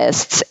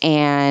exists,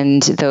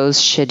 and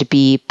those should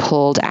be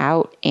pulled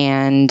out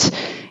and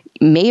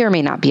may or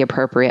may not be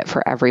appropriate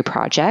for every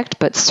project,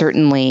 but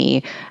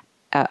certainly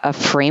a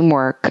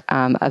framework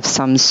of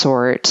some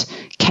sort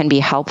can be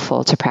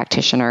helpful to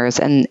practitioners.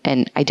 And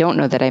I don't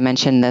know that I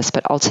mentioned this,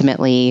 but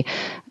ultimately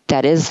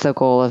that is the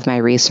goal of my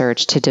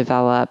research, to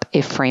develop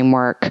a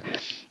framework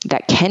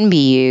that can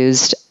be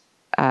used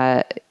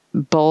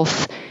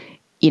both,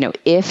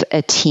 if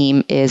a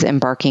team is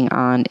embarking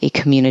on a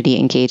community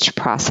engaged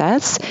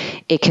process,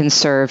 it can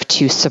serve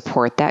to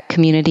support that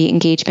community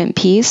engagement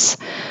piece.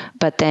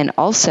 But then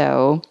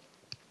also,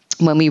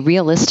 when we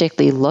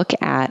realistically look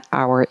at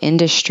our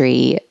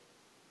industry,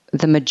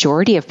 the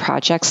majority of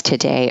projects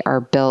today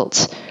are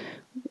built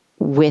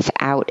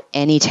without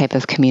any type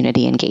of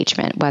community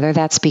engagement, whether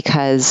that's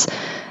because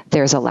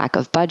there's a lack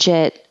of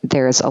budget,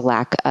 there's a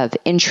lack of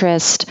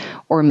interest,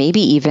 or maybe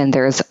even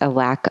there's a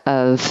lack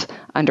of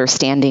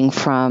understanding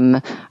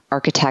from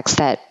architects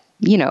that,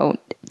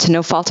 to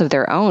no fault of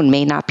their own,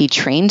 may not be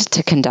trained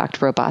to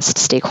conduct robust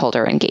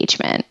stakeholder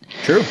engagement.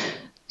 True.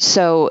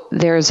 So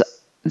there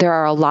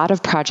are a lot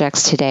of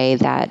projects today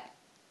that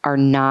are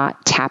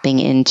not tapping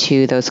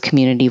into those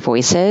community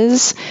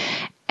voices.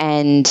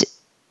 And,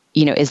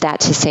 is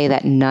that to say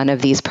that none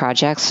of these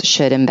projects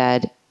should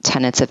embed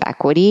tenets of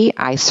equity?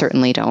 I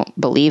certainly don't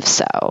believe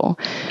so.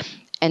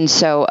 And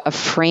so a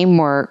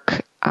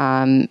framework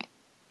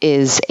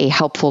is a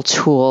helpful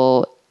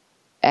tool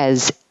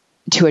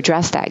to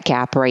address that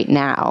gap right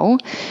now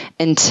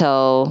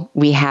until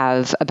we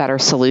have a better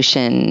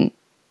solution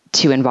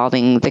to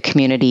involving the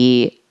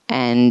community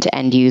and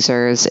end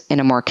users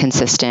in a more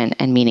consistent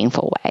and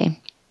meaningful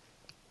way.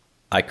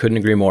 I couldn't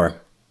agree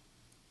more.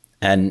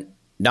 And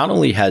not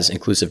only has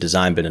inclusive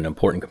design been an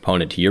important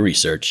component to your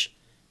research,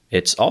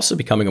 it's also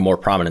becoming a more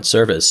prominent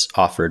service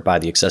offered by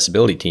the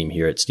accessibility team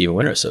here at Stephen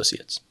Winter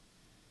Associates.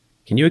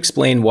 Can you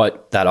explain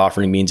what that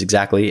offering means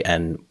exactly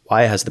and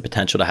why it has the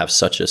potential to have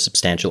such a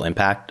substantial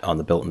impact on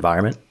the built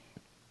environment?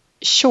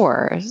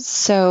 Sure.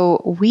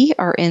 So we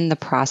are in the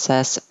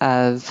process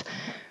of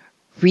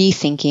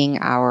rethinking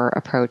our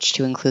approach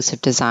to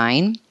inclusive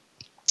design.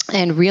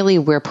 And really,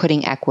 we're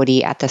putting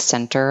equity at the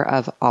center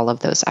of all of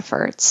those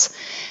efforts.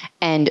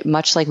 And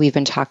much like we've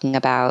been talking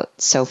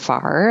about so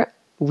far,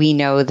 we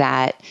know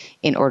that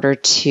in order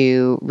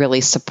to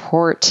really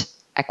support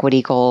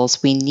equity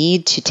goals, we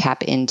need to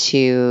tap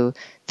into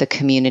the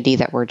community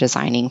that we're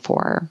designing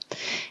for.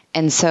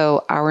 And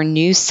so our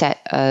new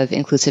set of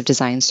inclusive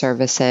design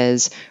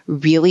services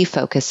really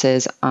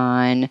focuses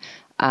on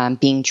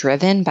being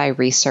driven by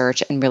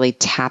research and really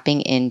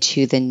tapping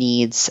into the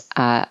needs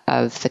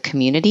of the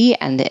community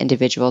and the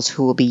individuals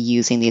who will be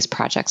using these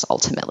projects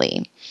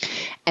ultimately.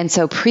 And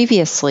so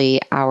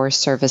previously, our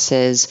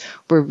services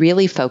were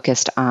really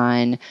focused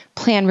on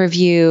plan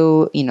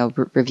review,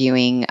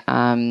 reviewing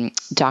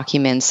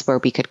documents where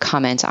we could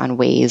comment on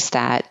ways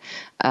that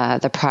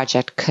the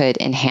project could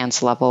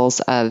enhance levels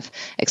of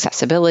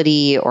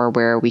accessibility, or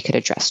where we could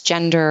address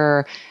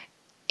gender,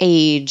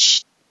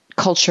 age,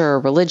 culture,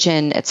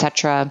 religion,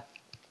 etc.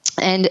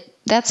 And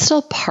that's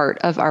still part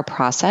of our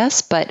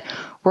process, but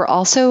we're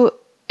also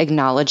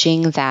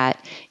acknowledging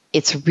that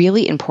it's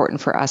really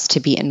important for us to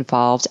be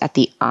involved at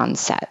the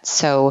onset.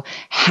 So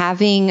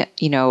having,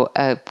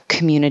 a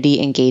community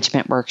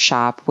engagement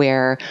workshop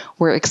where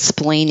we're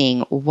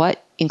explaining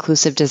what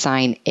inclusive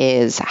design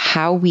is,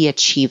 how we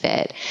achieve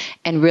it,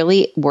 and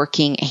really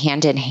working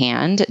hand in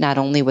hand, not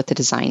only with the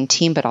design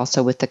team, but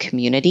also with the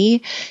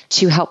community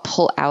to help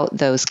pull out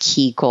those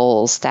key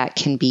goals that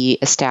can be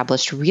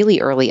established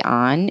really early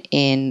on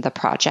in the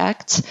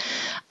project.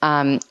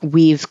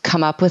 We've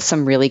come up with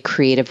some really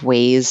creative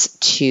ways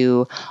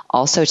to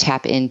also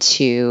tap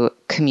into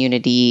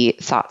community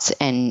thoughts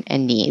and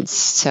needs.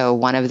 So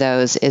one of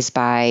those is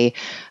by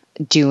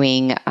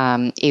doing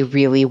a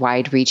really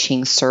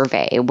wide-reaching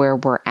survey where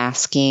we're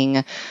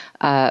asking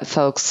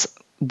folks,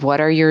 what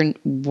are your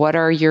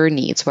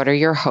needs? What are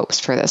your hopes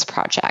for this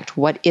project?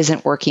 What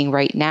isn't working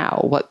right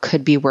now? What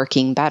could be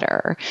working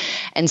better?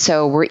 And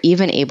so we're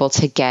even able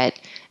to get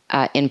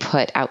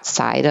input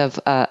outside of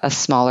a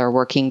smaller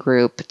working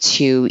group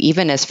to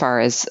even as far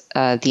as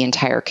the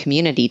entire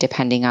community,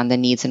 depending on the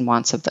needs and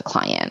wants of the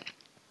client.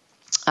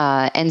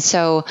 And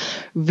so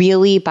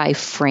really by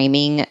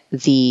framing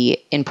the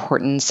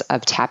importance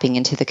of tapping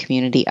into the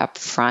community up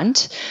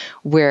front,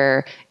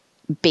 we're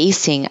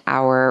basing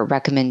our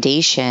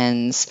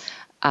recommendations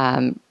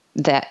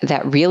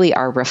that really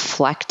are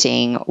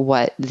reflecting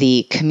what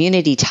the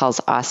community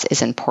tells us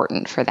is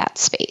important for that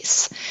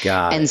space.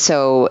 And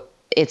so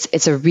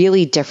it's a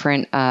really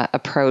different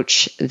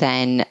approach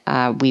than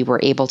we were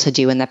able to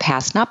do in the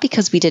past, not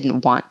because we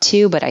didn't want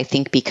to, but I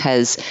think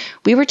because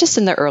we were just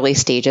in the early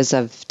stages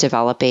of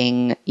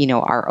developing,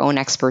 our own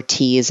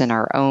expertise and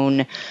our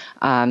own,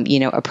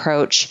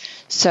 approach.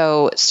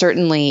 So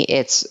certainly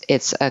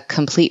it's a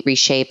complete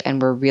reshape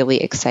and we're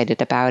really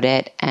excited about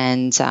it.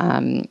 And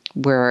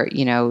we're,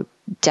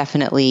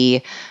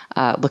 definitely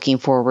looking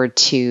forward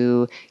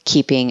to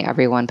keeping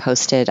everyone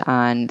posted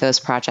on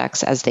those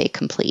projects as they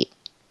complete.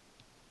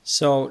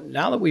 So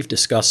now that we've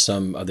discussed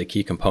some of the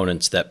key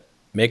components that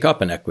make up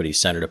an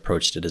equity-centered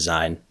approach to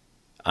design,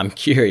 I'm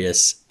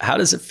curious, how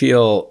does it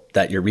feel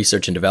that your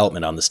research and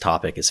development on this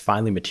topic is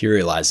finally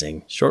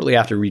materializing shortly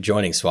after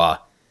rejoining SWA?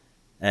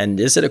 And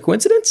is it a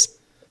coincidence?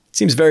 It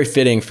seems very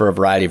fitting for a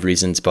variety of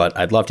reasons, but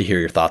I'd love to hear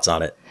your thoughts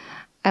on it.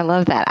 I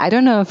love that. I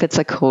don't know if it's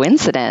a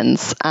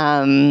coincidence.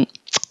 I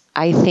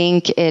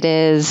think it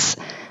is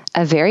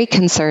a very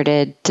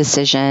concerted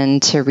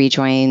decision to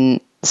rejoin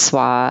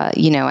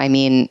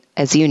SWA.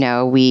 As you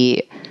know,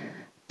 the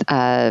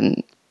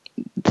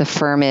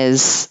firm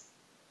is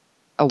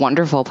a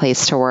wonderful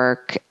place to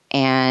work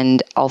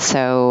and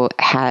also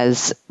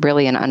has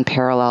really an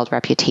unparalleled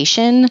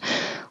reputation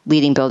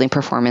leading building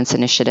performance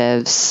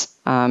initiatives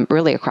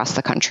really across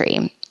the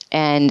country.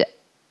 And,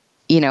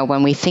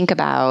 when we think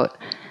about,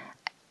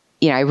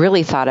 I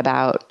really thought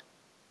about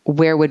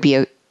where would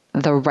be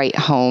the right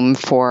home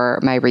for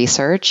my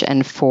research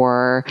and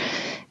for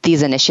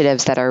these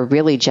initiatives that are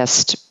really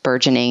just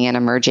burgeoning and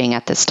emerging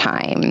at this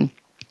time.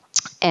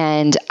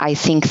 And I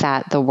think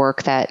that the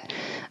work that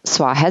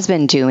SWA has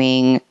been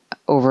doing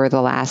over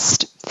the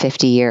last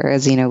 50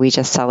 years, we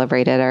just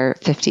celebrated our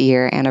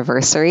 50-year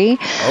anniversary.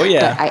 Oh,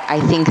 yeah.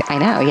 But I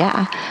know,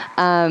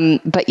 yeah.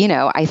 But,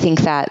 I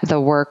think that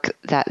the work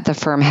that the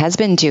firm has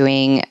been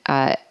doing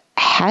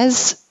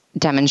has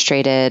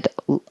demonstrated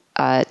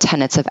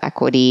tenets of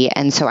equity.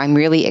 And so I'm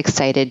really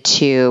excited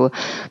to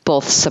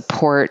both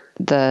support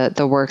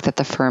the work that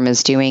the firm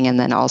is doing and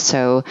then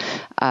also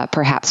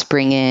perhaps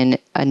bring in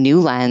a new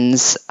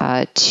lens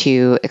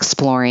to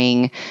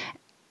exploring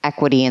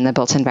equity in the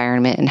built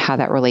environment and how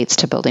that relates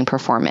to building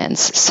performance.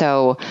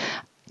 So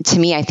to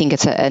me, I think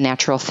it's a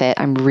natural fit.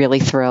 I'm really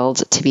thrilled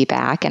to be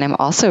back. And I'm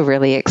also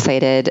really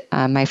excited.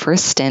 My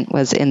first stint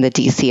was in the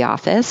DC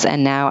office,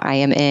 and now I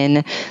am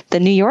in the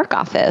New York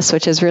office,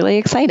 which is really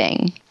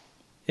exciting.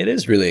 It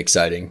is really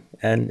exciting,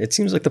 and it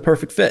seems like the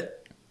perfect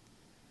fit.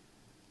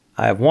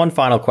 I have one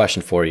final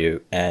question for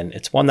you, and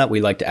it's one that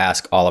we like to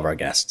ask all of our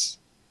guests.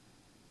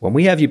 When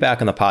we have you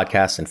back on the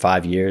podcast in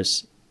 5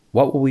 years,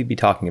 what will we be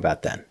talking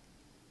about then?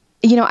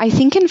 I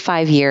think in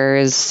 5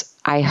 years,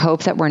 I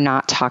hope that we're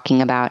not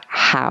talking about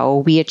how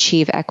we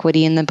achieve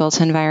equity in the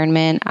built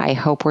environment. I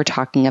hope we're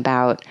talking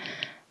about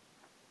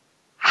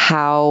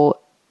how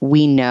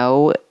we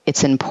know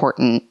it's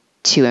important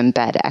to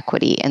embed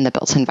equity in the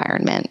built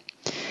environment.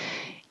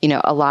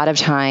 A lot of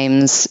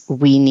times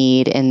we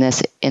need in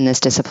this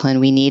discipline,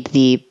 we need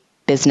the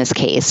business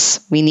case.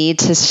 We need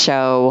to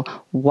show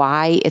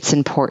why it's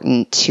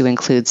important to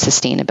include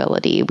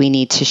sustainability. We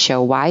need to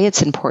show why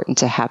it's important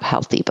to have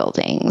healthy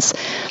buildings.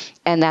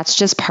 And that's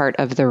just part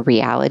of the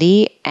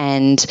reality.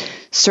 And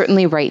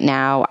certainly right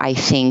now, I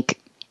think,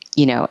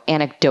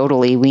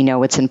 anecdotally, we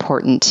know it's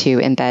important to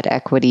embed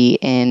equity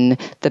in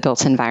the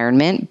built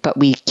environment, but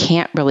we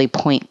can't really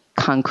point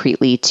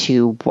concretely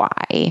to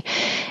why.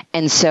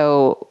 And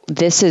so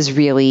this is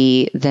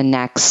really the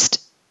next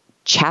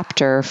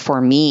chapter for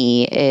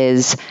me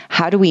is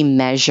how do we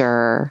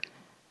measure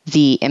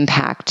the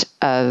impact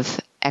of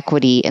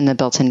equity in the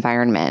built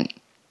environment.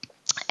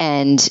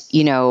 And,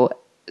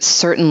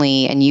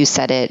 certainly, and you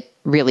said it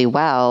really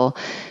well,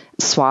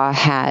 SWA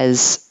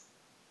has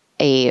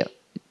a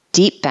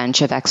deep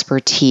bench of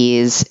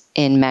expertise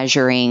in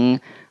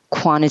measuring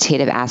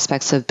quantitative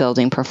aspects of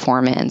building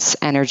performance,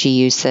 energy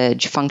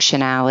usage,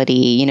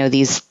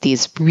 functionality,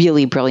 these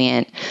really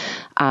brilliant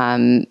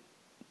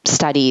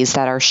studies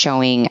that are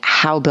showing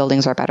how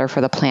buildings are better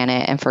for the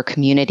planet and for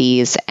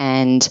communities.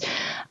 And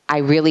I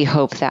really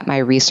hope that my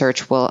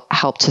research will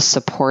help to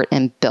support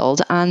and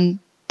build on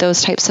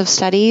those types of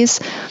studies.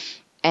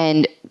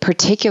 And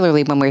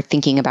particularly when we're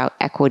thinking about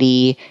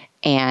equity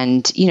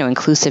and,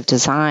 inclusive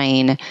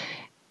design,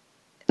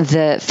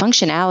 the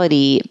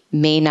functionality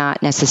may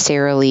not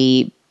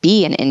necessarily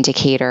be an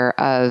indicator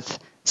of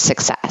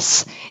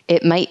success.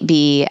 It might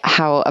be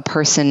how a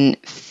person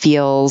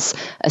feels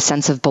a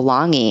sense of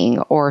belonging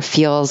or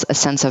feels a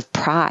sense of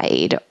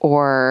pride,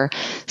 or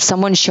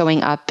someone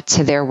showing up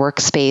to their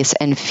workspace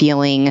and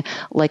feeling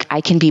like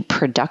I can be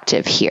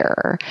productive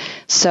here.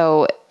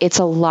 So it's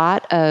a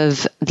lot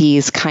of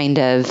these kind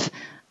of,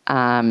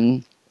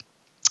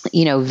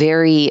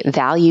 very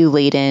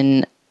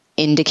value-laden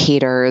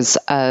indicators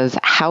of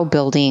how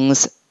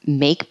buildings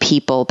make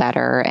people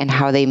better and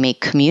how they make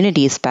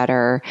communities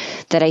better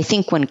that I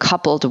think, when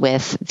coupled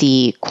with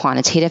the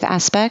quantitative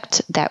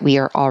aspect that we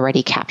are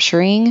already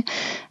capturing,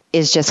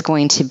 is just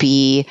going to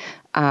be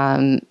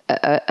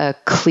a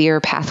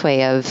clear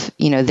pathway of,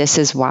 this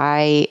is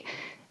why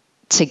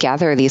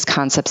together these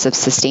concepts of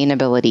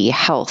sustainability,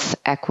 health,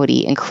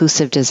 equity,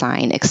 inclusive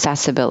design,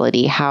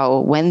 accessibility,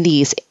 how when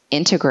these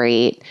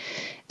integrate,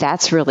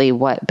 that's really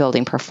what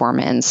building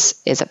performance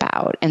is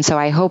about. And so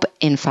I hope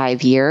in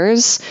 5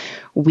 years,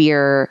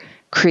 we're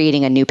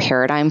creating a new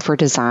paradigm for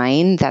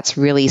design that's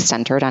really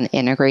centered on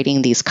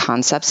integrating these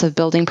concepts of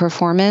building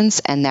performance,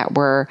 and that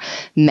we're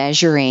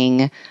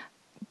measuring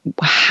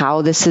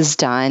how this is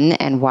done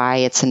and why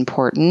it's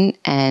important.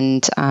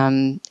 And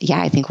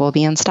I think we'll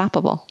be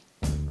unstoppable.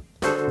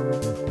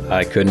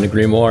 I couldn't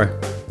agree more.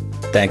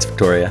 Thanks,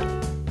 Victoria.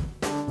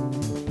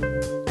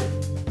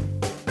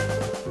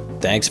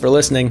 Thanks for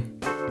listening.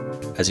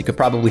 As you can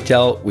probably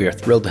tell, we are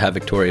thrilled to have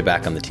Victoria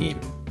back on the team.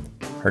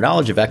 Her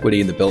knowledge of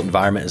equity in the built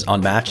environment is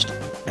unmatched,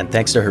 and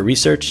thanks to her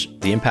research,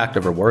 the impact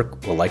of her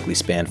work will likely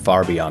span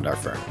far beyond our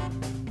firm.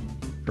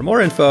 For more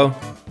info,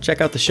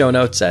 check out the show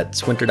notes at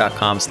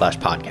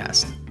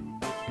swinter.com/podcast.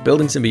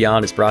 Buildings and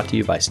Beyond is brought to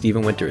you by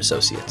Stephen Winter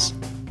Associates.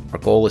 Our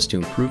goal is to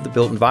improve the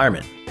built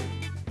environment.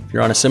 If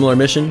you're on a similar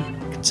mission,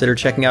 consider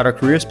checking out our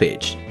careers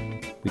page.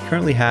 We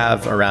currently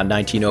have around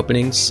 19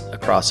 openings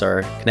across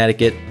our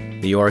Connecticut,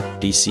 New York,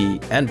 DC,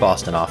 and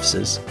Boston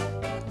offices.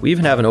 We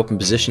even have an open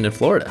position in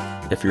Florida,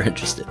 if you're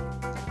interested.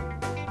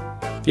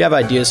 If you have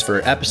ideas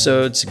for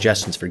episodes,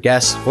 suggestions for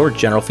guests, or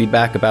general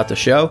feedback about the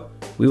show,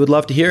 we would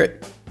love to hear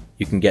it.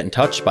 You can get in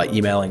touch by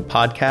emailing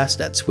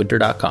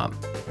podcast@swinter.com.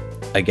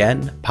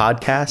 Again,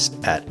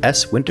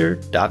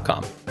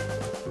 podcast@swinter.com.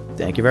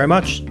 Thank you very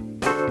much.